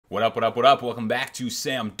What up, what up, what up? Welcome back to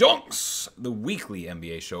Sam Dunks, the weekly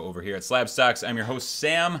NBA show over here at SlabStox. I'm your host,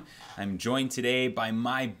 Sam. I'm joined today by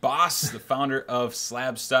my boss, the founder of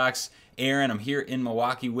SlabStox, Aaron. I'm here in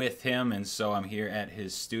Milwaukee with him, and so I'm here at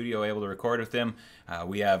his studio able to record with him.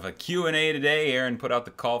 We have a Q&A today. Aaron put out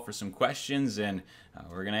the call for some questions, and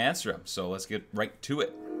we're going to answer them. So let's get right to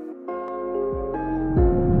it.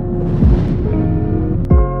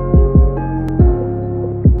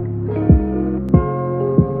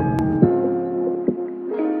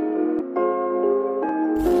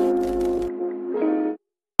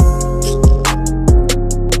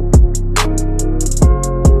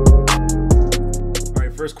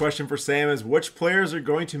 First question for Sam is, which players are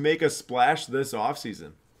going to make a splash this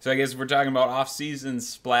offseason? So I guess if we're talking about off-season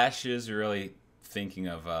splashes, you're really thinking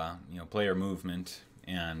of player movement,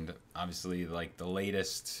 and obviously like the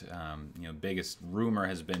latest biggest rumor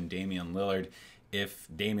has been Damian Lillard. If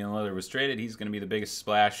Damian Lillard was traded, he's going to be the biggest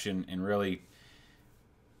splash, and really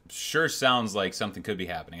sure sounds like something could be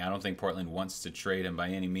happening. I don't think Portland wants to trade him by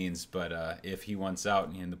any means, but if he wants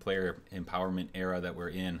out in the player empowerment era that we're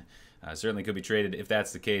in, certainly could be traded. If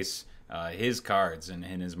that's the case, his cards and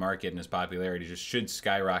his market and his popularity just should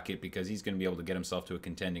skyrocket because he's going to be able to get himself to a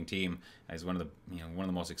contending team. He's one of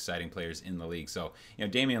the most exciting players in the league. So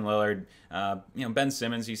Damian Lillard, Ben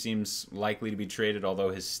Simmons, he seems likely to be traded, although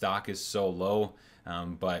his stock is so low.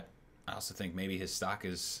 But I also think maybe his stock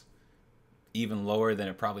is even lower than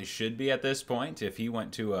it probably should be at this point. If he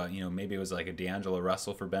went to maybe it was like a D'Angelo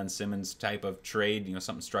Russell for Ben Simmons type of trade,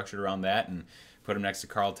 something structured around that, and put him next to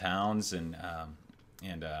Karl Towns and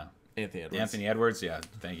Anthony Edwards. Yeah,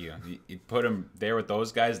 thank you. You put him there with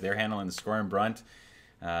those guys. They're handling the scoring brunt.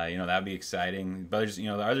 That'd be exciting. But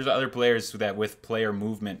there's other players that with player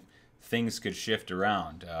movement, things could shift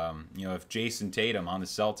around. If Jason Tatum on the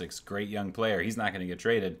Celtics, great young player, he's not going to get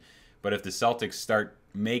traded. But if the Celtics start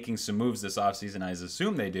making some moves this offseason, I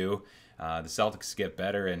assume they do, the Celtics get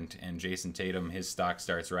better, and Jason Tatum, his stock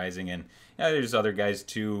starts rising. And there's other guys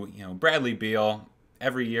too. Bradley Beal,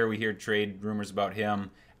 every year we hear trade rumors about him.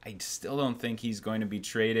 I still don't think he's going to be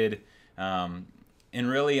traded. And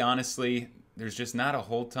really, honestly, there's just not a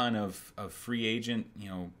whole ton of free agent,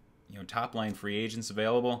 top line free agents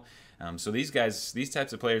available. So these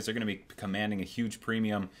types of players are going to be commanding a huge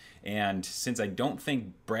premium. And since I don't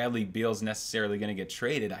think Bradley Beal's necessarily going to get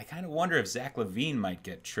traded, I kind of wonder if Zach LaVine might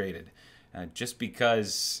get traded. Just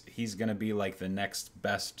because he's going to be like the next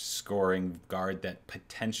best scoring guard that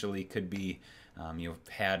potentially could be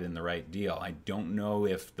had in the right deal. I don't know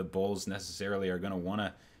if the Bulls necessarily are going to want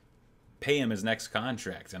to pay him his next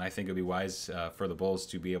contract, and I think it would be wise for the Bulls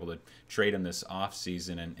to be able to trade him this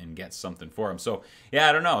offseason and get something for him. So, yeah,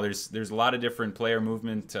 I don't know. There's a lot of different player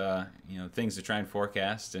movement, things to try and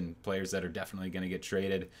forecast, and players that are definitely going to get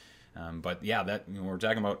traded. But, yeah, that we're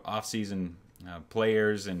talking about offseason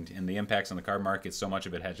players and the impacts on the card market. So much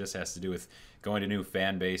of it just has to do with going to a new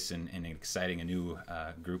fan base and exciting a new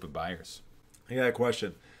group of buyers. I got a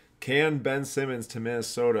question. Can Ben Simmons to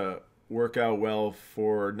Minnesota work out well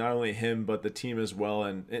for not only him but the team as well,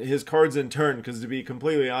 and his cards in turn? Because to be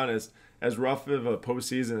completely honest, as rough of a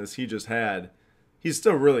postseason as he just had, he's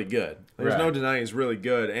still really good. There's no denying he's really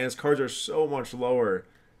good, and his cards are so much lower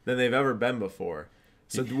than they've ever been before.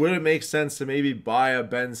 So would it make sense to maybe buy a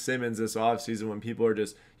Ben Simmons this offseason when people are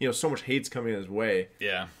just, so much hate's coming his way?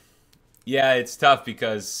 Yeah, it's tough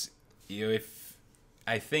because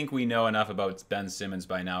I think we know enough about Ben Simmons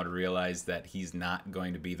by now to realize that he's not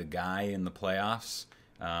going to be the guy in the playoffs.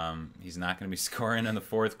 He's not going to be scoring in the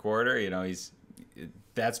fourth quarter.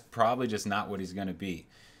 That's probably just not what he's going to be.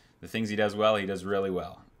 The things he does well, he does really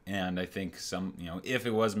well. And I think if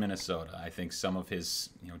it was Minnesota, I think some of his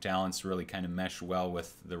talents really kind of mesh well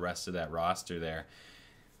with the rest of that roster there.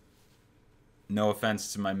 No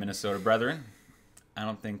offense to my Minnesota brethren, I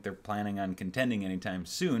don't think they're planning on contending anytime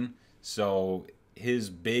soon. So his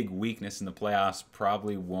big weakness in the playoffs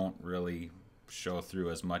probably won't really show through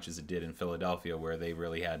as much as it did in Philadelphia, where they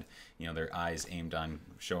really had their eyes aimed on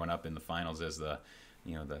showing up in the finals as the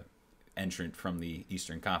entrant from the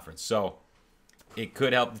Eastern Conference. So it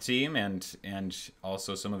could help the team, and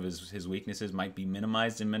also some of his weaknesses might be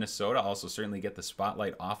minimized in Minnesota. Also certainly get the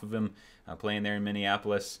spotlight off of him playing there in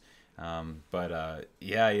Minneapolis. But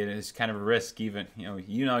it's kind of a risk. Even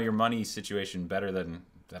your money situation better than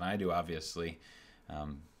I do, obviously.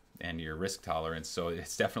 And your risk tolerance, so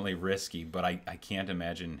it's definitely risky, but I can't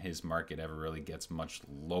imagine his market ever really gets much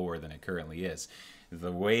lower than it currently is.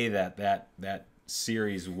 The way that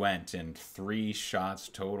series went, and 3 shots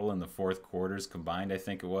total in the fourth quarters combined, I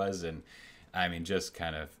think it was, and I mean, just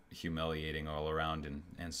kind of humiliating all around.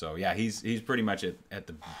 And so, yeah, he's pretty much at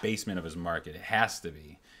the basement of his market. It has to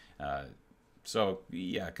be. So,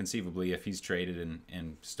 yeah, conceivably, if he's traded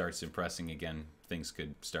and starts impressing again, things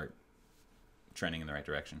could start trending in the right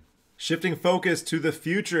direction. Shifting focus to the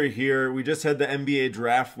future here, we just had the NBA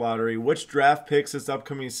draft lottery. Which draft picks this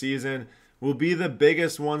upcoming season will be the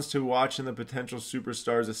biggest ones to watch in the potential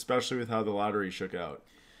superstars, especially with how the lottery shook out?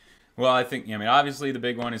 Well, I think, obviously the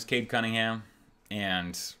big one is Cade Cunningham.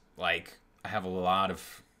 And, I have a lot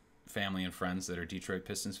of family and friends that are Detroit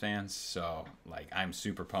Pistons fans. So, I'm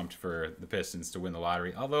super pumped for the Pistons to win the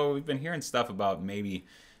lottery. Although we've been hearing stuff about maybe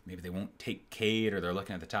they won't take Cade, or they're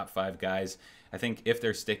looking at the top 5 guys. I think if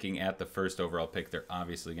they're sticking at the first overall pick, they're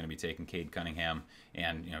obviously going to be taking Cade Cunningham.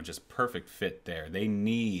 And, just perfect fit there. They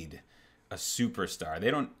need a superstar. They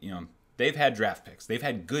don't, they've had draft picks. They've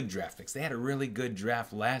had good draft picks. They had a really good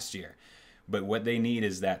draft last year. But what they need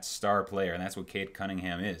is that star player, and that's what Cade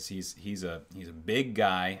Cunningham is. He's a big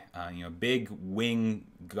guy, big wing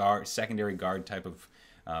guard, secondary guard type of,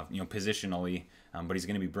 positionally. But he's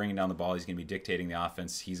going to be bringing down the ball. He's going to be dictating the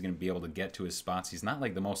offense. He's going to be able to get to his spots. He's not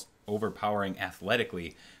like the most overpowering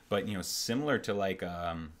athletically, but similar to like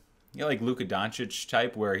Luka Doncic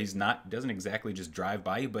type, where doesn't exactly just drive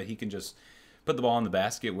by you, but he can just put the ball in the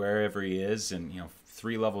basket wherever he is, and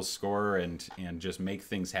 3-level scorer, and just make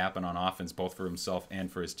things happen on offense, both for himself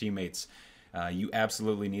and for his teammates. You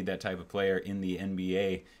absolutely need that type of player in the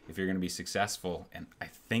NBA if you're going to be successful, and I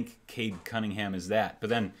think Cade Cunningham is that. But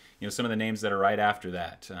then, some of the names that are right after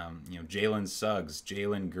that, Jalen Suggs,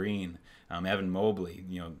 Jalen Green, Evan Mobley,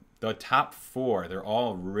 the top 4, they're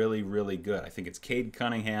all really, really good. I think it's Cade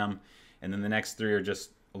Cunningham, and then the next 3 are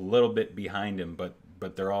just a little bit behind him, but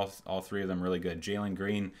they're all 3 of them really good. Jalen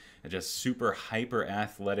Green, just super hyper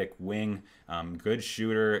athletic wing, good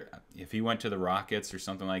shooter. If he went to the Rockets or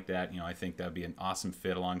something like that, I think that'd be an awesome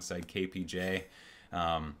fit alongside KPJ.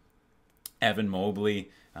 Evan Mobley,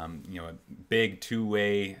 a big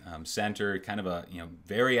 2-way center, kind of a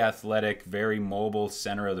very athletic, very mobile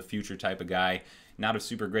center of the future type of guy. Not a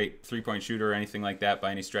super great 3-point shooter or anything like that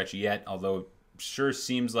by any stretch yet, although sure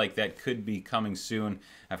seems like that could be coming soon.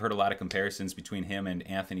 I've heard a lot of comparisons between him and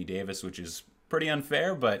Anthony Davis, which is pretty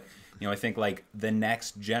unfair, but I think the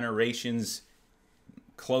next generation's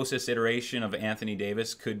closest iteration of Anthony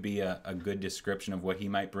Davis could be a good description of what he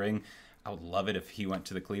might bring. I would love it if he went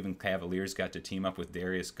to the Cleveland Cavaliers, got to team up with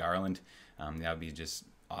Darius Garland. That would be just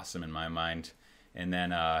awesome in my mind. And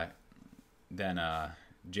then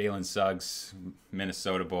Jalen Suggs,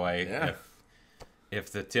 Minnesota boy. Yeah. If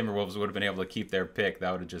the Timberwolves would have been able to keep their pick,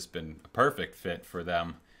 that would have just been a perfect fit for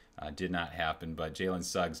them. Did not happen, but Jalen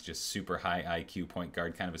Suggs, just super high IQ point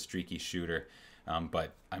guard, kind of a streaky shooter.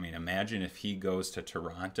 But, imagine if he goes to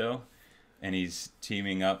Toronto and he's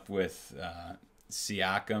teaming up with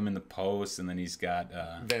Siakam in the post, and then he's got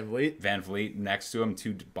Van Vliet next to him,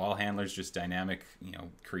 2 ball handlers, just dynamic,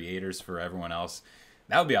 creators for everyone else.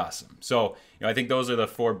 That would be awesome. So, I think those are the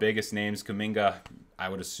 4 biggest names. Kuminga, I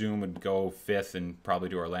would assume, would go 5th and probably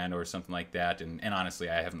to Orlando or something like that. And honestly,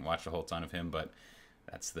 I haven't watched a whole ton of him, but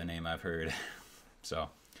that's the name I've heard. So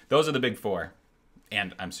those are the big 4,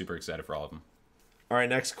 and I'm super excited for all of them. All right,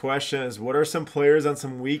 next question is, what are some players on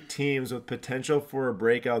some weak teams with potential for a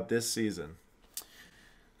breakout this season?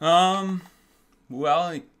 Well,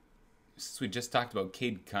 since we just talked about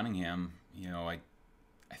Cade Cunningham,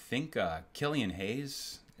 I think Killian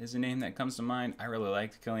Hayes is a name that comes to mind. I really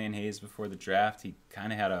liked Killian Hayes before the draft. He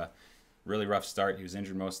kind of had a really rough start. He was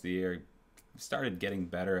injured most of the year. He started getting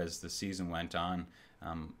better as the season went on.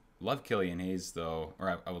 Love Killian Hayes, though,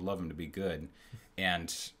 or I would love him to be good.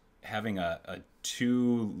 And having a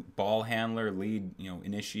 2 ball handler lead,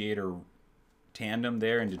 initiator tandem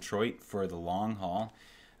there in Detroit for the long haul,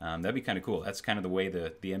 that'd be kind of cool. That's kind of the way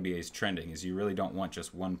the NBA is trending, is you really don't want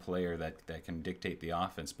just one player that can dictate the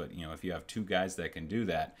offense. But, if you have 2 guys that can do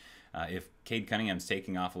that, if Cade Cunningham's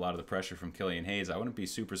taking off a lot of the pressure from Killian Hayes, I wouldn't be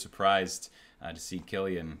super surprised to see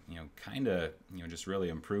Killian, kind of, just really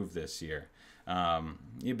improve this year. But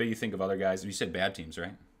you think of other guys. You said bad teams,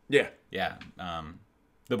 right? Yeah. Yeah.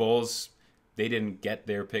 The Bulls, they didn't get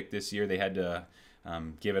their pick this year. They had to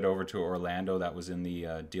give it over to Orlando. That was in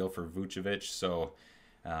the deal for Vucevic. So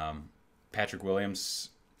Patrick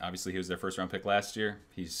Williams, obviously he was their first-round pick last year.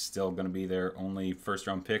 He's still going to be their only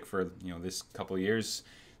first-round pick for this couple of years.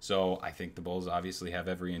 So I think the Bulls obviously have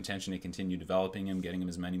every intention to continue developing him, getting him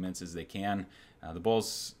as many minutes as they can. The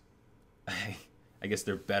Bulls, I guess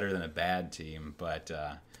they're better than a bad team, but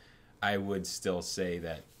I would still say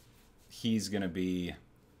that he's going to be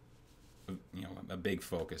a big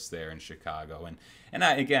focus there in Chicago. And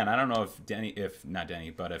I don't know if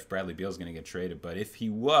if Bradley Beal's going to get traded, but if he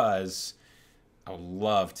was, I would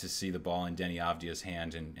love to see the ball in Denny Avdia's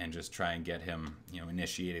hand and just try and get him,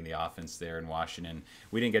 initiating the offense there in Washington.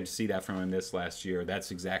 We didn't get to see that from him this last year. That's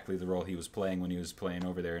exactly the role he was playing when he was playing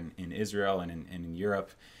over there in Israel and in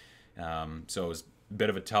Europe. So it was a bit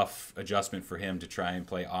of a tough adjustment for him to try and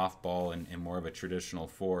play off ball in more of a traditional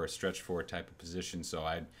stretch four type of position. So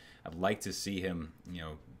I'd like to see him,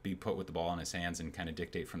 be put with the ball in his hands and kind of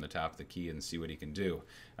dictate from the top of the key and see what he can do.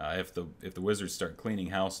 If the Wizards start cleaning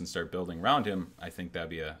house and start building around him, I think that'd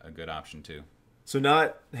be a good option too. So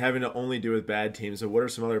not having to only do with bad teams. So what are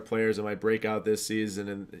some other players that might break out this season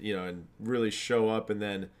and really show up and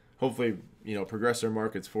then hopefully progress their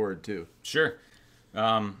markets forward too? Sure.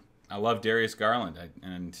 I love Darius Garland,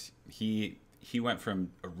 and he went from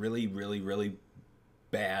a really, really, really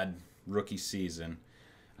bad rookie season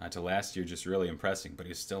to last year just really impressing, but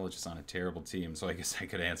he's still just on a terrible team. So I guess I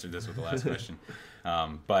could answer this with the last question.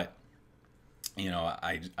 But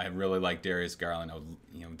I really like Darius Garland.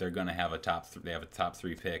 They're going to have a top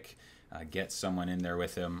 3 pick. Get someone in there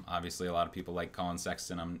with him. Obviously, a lot of people like Colin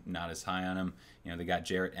Sexton. I'm not as high on him. They got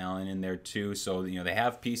Jarrett Allen in there too. So they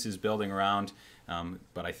have pieces building around.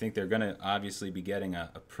 But I think they're going to obviously be getting a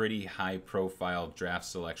pretty high-profile draft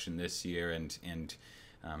selection this year. And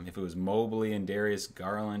if it was Mobley and Darius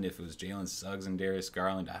Garland, if it was Jalen Suggs and Darius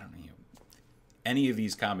Garland, I don't know. Any of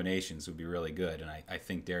these combinations would be really good. And I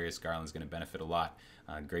think Darius Garland's going to benefit a lot.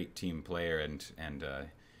 Great team player, and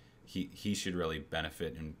he should really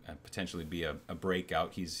benefit and potentially be a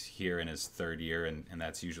breakout. He's here in his 3rd year, and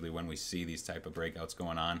that's usually when we see these type of breakouts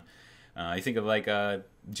going on. I think of like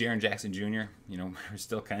Jaren Jackson Jr. We're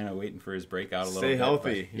still kind of waiting for his breakout a little bit. Stay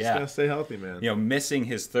healthy. He's got to stay healthy, man. Missing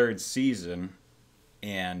his 3rd season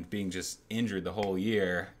and being just injured the whole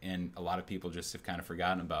year, and a lot of people just have kind of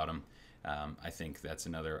forgotten about him. I think that's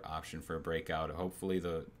another option for a breakout. Hopefully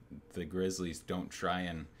the Grizzlies don't try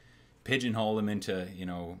and pigeonhole him into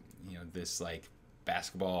this like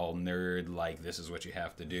basketball nerd, like this is what you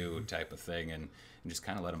have to do type of thing, and just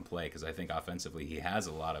kind of let him play, because I think offensively he has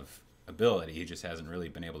a lot of ability. He just hasn't really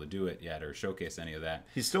been able to do it yet or showcase any of that.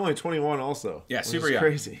 He's still only 21 also. Yeah, super young.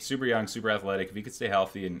 Crazy. Super young, super athletic. If he could stay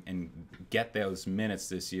healthy and get those minutes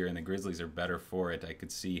this year, and the Grizzlies are better for it, I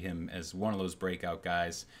could see him as one of those breakout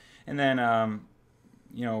guys. And then,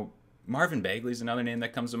 Marvin Bagley's another name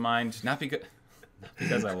that comes to mind. Not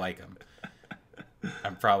because I like him.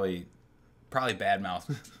 I'm probably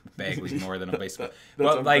badmouth Bagley more than a baseball.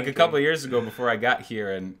 But like a couple of years ago, before I got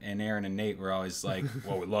here, and Aaron and Nate were always like,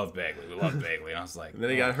 "Well, we love Bagley. We love Bagley." And I was like, and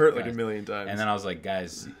then he got hurt like a million times. And then I was like,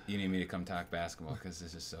 "Guys, you need me to come talk basketball because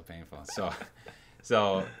this is so painful."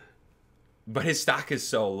 So, but his stock is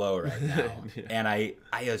so low right now, yeah. And I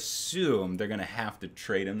assume they're gonna have to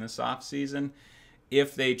trade him this offseason.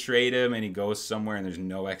 If they trade him and he goes somewhere and there's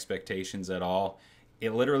no expectations at all,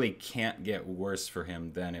 it literally can't get worse for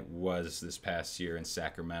him than it was this past year in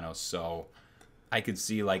Sacramento. So I could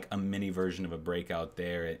see like a mini version of a breakout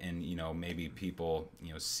there, and maybe people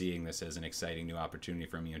seeing this as an exciting new opportunity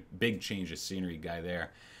for him. Big change of scenery guy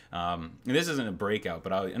there. And this isn't a breakout,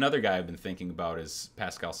 but another guy I've been thinking about is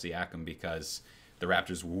Pascal Siakam, because the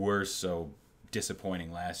Raptors were so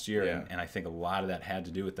disappointing last year, yeah. and I think a lot of that had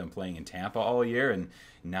to do with them playing in Tampa all year and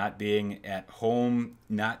not being at home,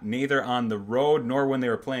 neither on the road nor when they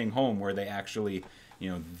were playing home, where they actually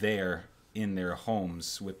there in their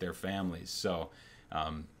homes with their families. So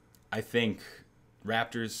I think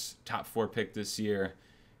Raptors top 4 pick this year.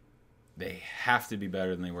 They have to be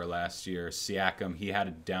better than they were last year. Siakam, he had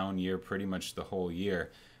a down year pretty much the whole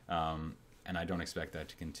year, and I don't expect that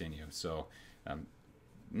to continue. So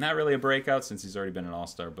not really a breakout since he's already been an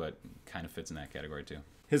all-star, but kind of fits in that category too.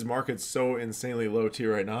 His market's so insanely low too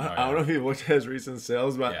right now. Oh, yeah. I don't know if you've looked at his recent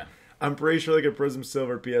sales, but yeah. I'm pretty sure like a Prism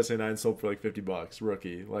Silver PSA 9 sold for like $50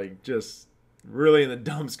 rookie. Like just really in the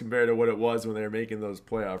dumps compared to what it was when they were making those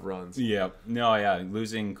playoff runs. Yeah. No, yeah.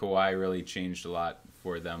 Losing Kawhi really changed a lot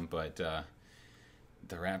for them, but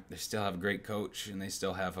they still have a great coach, and they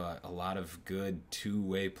still have a lot of good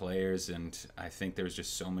two-way players, and I think there was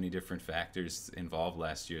just so many different factors involved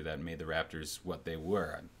last year that made the Raptors what they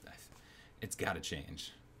were. It's got to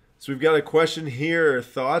change. So we've got a question here.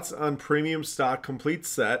 Thoughts on premium stock complete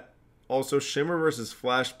set, also shimmer versus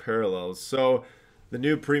flash parallels. So the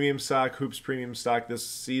new premium stock, Hoops premium stock this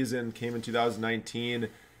season came in 2019,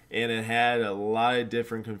 and it had a lot of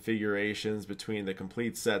different configurations between the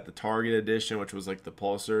complete set, the Target edition, which was like the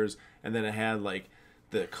pulsars, and then it had like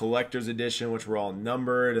the collector's edition, which were all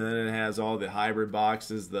numbered, and then it has all the hybrid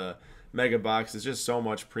boxes, the mega boxes, just so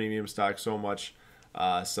much premium stock, so much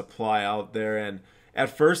supply out there. And at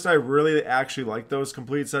first I really actually liked those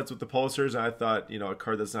complete sets with the pulsars. I thought, a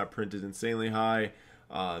card that's not printed insanely high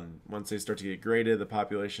Once they start to get graded, the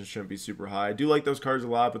population shouldn't be super high. I do like those cards a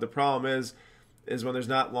lot, but the problem is when there's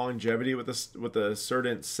not longevity with a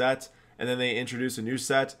certain set, and then they introduce a new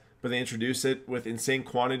set, but they introduce it with insane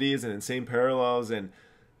quantities and insane parallels and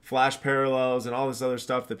flash parallels and all this other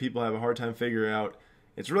stuff that people have a hard time figuring out.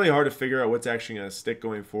 It's really hard to figure out what's actually going to stick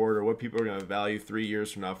going forward, or what people are going to value 3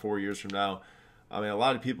 years from now, 4 years from now. I mean, a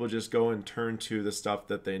lot of people just go and turn to the stuff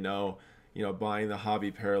that they know, buying the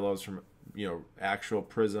hobby parallels from, actual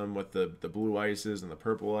Prism with the blue ices and the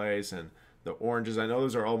purple ice and the oranges. I know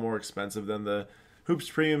those are all more expensive than the Hoops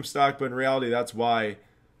premium stock, but in reality, that's why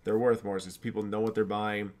they're worth more, because people know what they're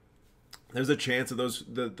buying. There's a chance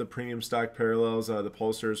that the premium stock parallels, the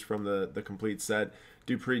pulsars from the complete set,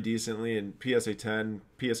 do pretty decently in PSA 10,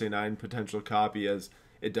 PSA 9 potential copy, as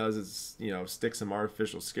it does is, stick some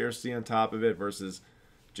artificial scarcity on top of it versus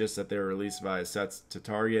just that they're released via sets to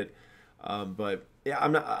Target. But yeah,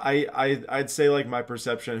 I'd say like my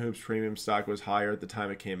perception of Hoops premium stock was higher at the time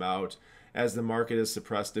it came out, as the market has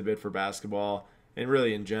suppressed a bit for basketball and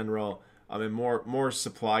really in general. I mean, more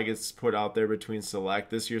supply gets put out there between Select.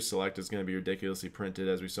 This year's Select is going to be ridiculously printed,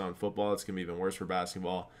 as we saw in football. It's going to be even worse for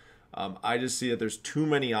basketball. I just see that there's too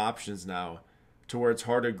many options now to where it's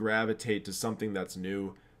hard to gravitate to something that's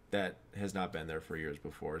new that has not been there for years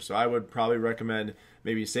before. So I would probably recommend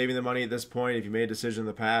maybe saving the money at this point. If you made a decision in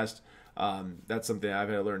the past, that's something I've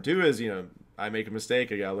had to learn too, is, I make a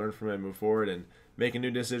mistake, I got to learn from it and move forward and make a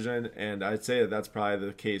new decision. And I'd say that that's probably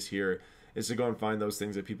the case here, is to go and find those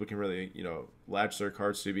things that people can really, latch their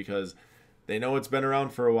cards to, because they know it's been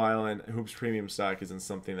around for a while, and Hoops premium stock isn't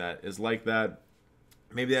something that is like that.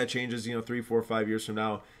 Maybe that changes, 3, 4, 5 years from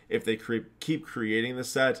now if they keep creating the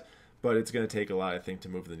set, but it's going to take a lot, I think, to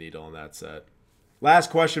move the needle on that set. Last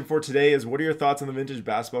question for today is, what are your thoughts on the vintage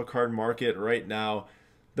basketball card market right now?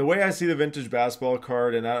 The way I see the vintage basketball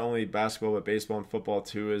card, and not only basketball but baseball and football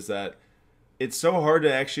too, is that it's so hard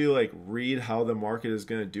to actually read how the market is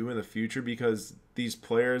going to do in the future, because these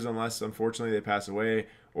players, unless unfortunately they pass away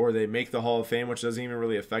or they make the Hall of Fame, which doesn't even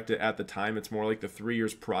really affect it at the time, it's more like the 3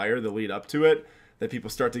 years prior, the lead up to it, that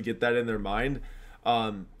people start to get that in their mind.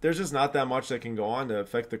 There's just not that much that can go on to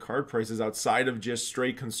affect the card prices outside of just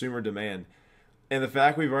straight consumer demand. And the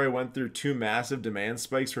fact we've already went through 2 massive demand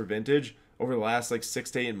spikes for vintage over the last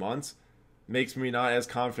 6 to 8 months makes me not as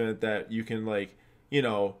confident that you can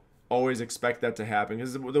always expect that to happen.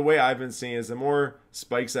 Because the way I've been seeing is, the more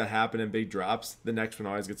spikes that happen and big drops, the next one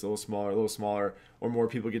always gets a little smaller, or more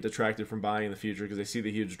people get detracted from buying in the future because they see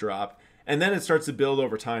the huge drop. And then it starts to build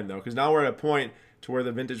over time, though, because now we're at a point to where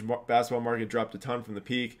the vintage basketball market dropped a ton from the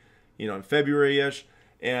peak, in February-ish,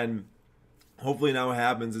 and hopefully now what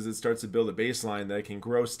happens is it starts to build a baseline that can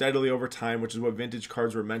grow steadily over time, which is what vintage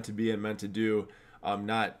cards were meant to be and meant to do.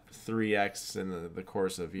 Not 3x in the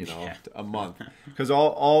course of a month, because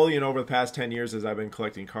all over the past 10 years as I've been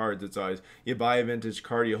collecting cards, it's always, you buy a vintage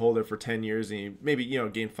card, you hold it for 10 years, and you maybe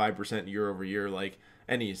gain 5% year over year, like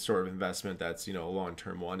any sort of investment that's a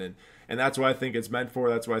long-term one, and that's what I think it's meant for.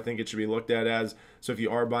 That's what I think it should be looked at as. So if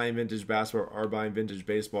you are buying vintage basketball, or are buying vintage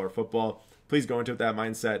baseball or football, please go into it with that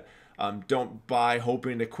mindset. Don't buy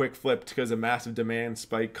hoping to quick flip because a massive demand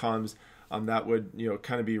spike comes. That would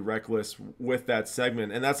kind of be reckless with that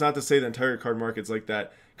segment. And that's not to say the entire card market's like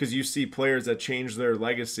that, because you see players that change their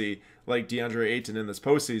legacy, like DeAndre Ayton in this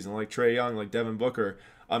postseason, like Trae Young, like Devin Booker.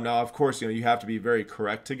 Now, of course, you have to be very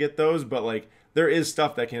correct to get those, but there is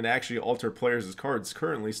stuff that can actually alter players' cards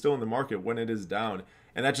currently still in the market when it is down.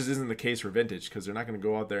 And that just isn't the case for vintage, because they're not going to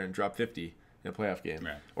go out there and drop 50 in a playoff game,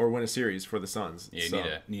 right, or win a series for the Suns. Yeah,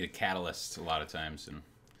 you need a catalyst a lot of times, and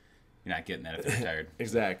you're not getting that if they're retired.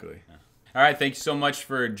 Exactly. Yeah. All right, thank you so much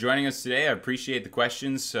for joining us today. I appreciate the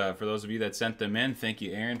questions. For those of you that sent them in, thank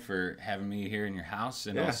you, Aaron, for having me here in your house,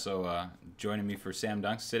 and also joining me for Sam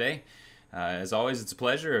Dunks today. As always, it's a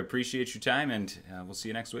pleasure. I appreciate your time, and we'll see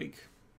you next week.